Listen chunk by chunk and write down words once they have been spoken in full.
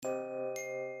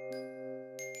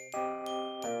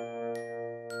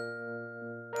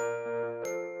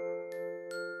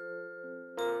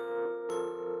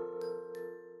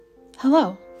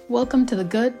Hello, welcome to The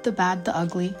Good, the Bad, the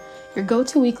Ugly, your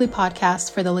go-to weekly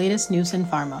podcast for the latest news in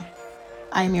pharma.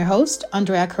 I am your host,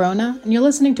 Andrea Corona, and you're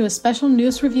listening to a special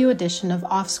news review edition of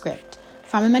Off Script,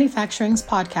 pharma manufacturing's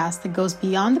podcast that goes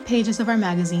beyond the pages of our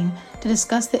magazine to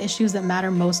discuss the issues that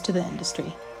matter most to the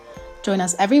industry. Join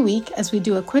us every week as we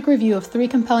do a quick review of 3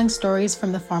 compelling stories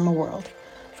from the pharma world.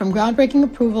 From groundbreaking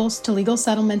approvals to legal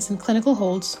settlements and clinical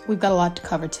holds, we've got a lot to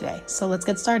cover today, so let's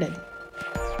get started.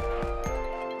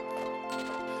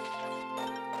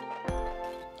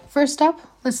 First up,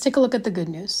 let's take a look at the good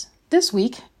news. This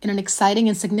week, in an exciting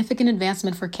and significant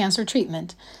advancement for cancer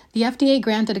treatment, the FDA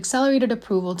granted accelerated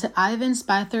approval to Iovance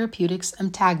Biotherapeutics'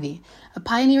 Amtagvi, a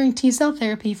pioneering T-cell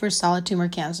therapy for solid tumor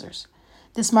cancers.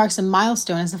 This marks a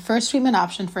milestone as the first treatment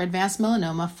option for advanced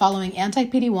melanoma following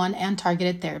anti-PD-1 and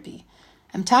targeted therapy.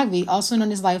 Amtagvi, also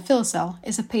known as lyophilocel,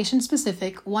 is a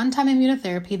patient-specific, one-time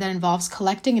immunotherapy that involves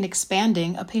collecting and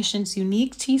expanding a patient's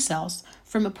unique T-cells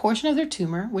from a portion of their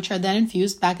tumor, which are then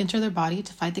infused back into their body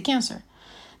to fight the cancer.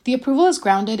 The approval is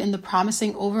grounded in the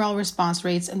promising overall response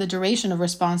rates and the duration of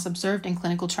response observed in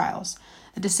clinical trials.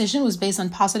 The decision was based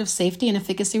on positive safety and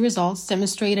efficacy results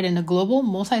demonstrated in a global,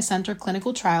 multi-center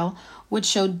clinical trial, which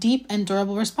showed deep and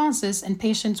durable responses in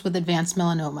patients with advanced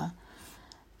melanoma.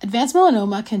 Advanced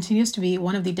melanoma continues to be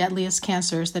one of the deadliest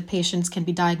cancers that patients can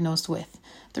be diagnosed with.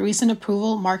 The recent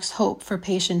approval marks hope for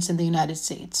patients in the United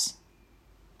States.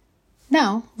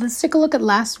 Now, let's take a look at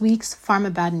last week's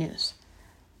pharma bad news.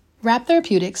 Rapt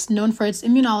Therapeutics, known for its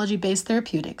immunology-based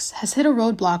therapeutics, has hit a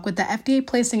roadblock with the FDA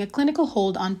placing a clinical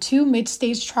hold on 2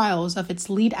 mid-stage trials of its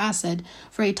lead asset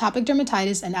for atopic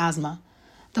dermatitis and asthma.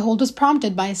 The hold was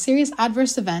prompted by a serious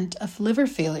adverse event of liver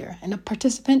failure in a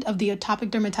participant of the atopic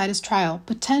dermatitis trial,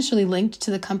 potentially linked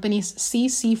to the company's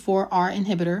CC4R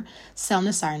inhibitor,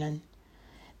 selnocirnon.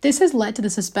 This has led to the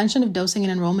suspension of dosing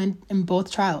and enrollment in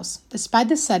both trials. Despite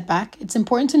this setback, it's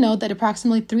important to note that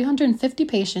approximately 350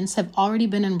 patients have already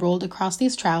been enrolled across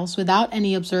these trials without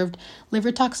any observed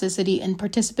liver toxicity in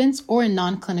participants or in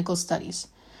non-clinical studies.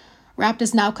 Rapt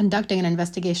is now conducting an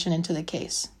investigation into the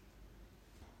case.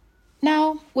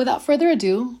 Now, without further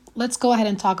ado, let's go ahead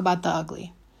and talk about the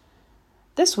ugly.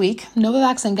 This week,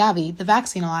 Novavax and Gavi, the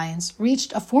vaccine alliance,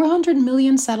 reached a $400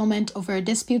 million settlement over a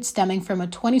dispute stemming from a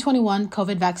 2021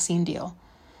 COVID vaccine deal.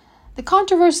 The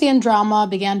controversy and drama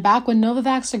began back when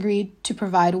Novavax agreed to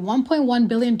provide 1.1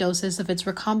 billion doses of its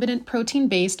recombinant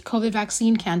protein-based COVID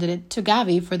vaccine candidate to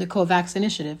Gavi for the COVAX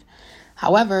initiative.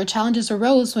 However, challenges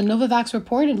arose when Novavax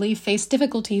reportedly faced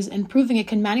difficulties in proving it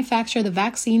can manufacture the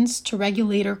vaccines to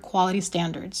regulator quality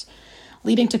standards,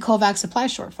 leading to COVAX supply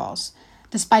shortfalls.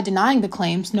 Despite denying the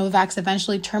claims, Novavax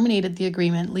eventually terminated the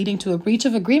agreement, leading to a breach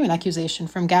of agreement accusation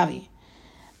from Gavi.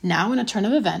 Now, in a turn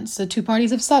of events, the 2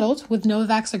 parties have settled, with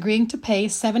Novavax agreeing to pay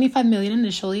 $75 million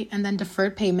initially and then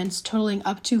deferred payments totaling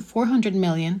up to $400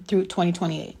 million through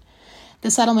 2028.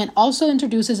 The settlement also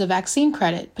introduces a vaccine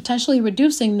credit, potentially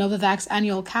reducing Novavax's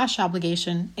annual cash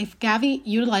obligation if Gavi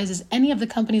utilizes any of the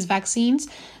company's vaccines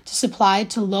to supply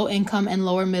to low-income and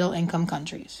lower-middle-income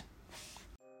countries.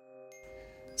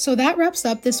 So that wraps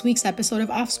up this week's episode of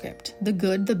Off Script, the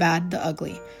good, the bad, the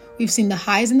ugly. We've seen the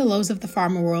highs and the lows of the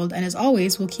pharma world, and as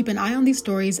always, we'll keep an eye on these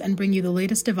stories and bring you the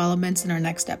latest developments in our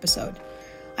next episode.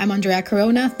 I'm Andrea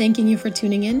Corona, thanking you for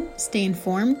tuning in. Stay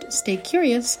informed, stay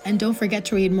curious, and don't forget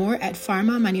to read more at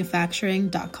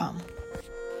pharmamanufacturing.com.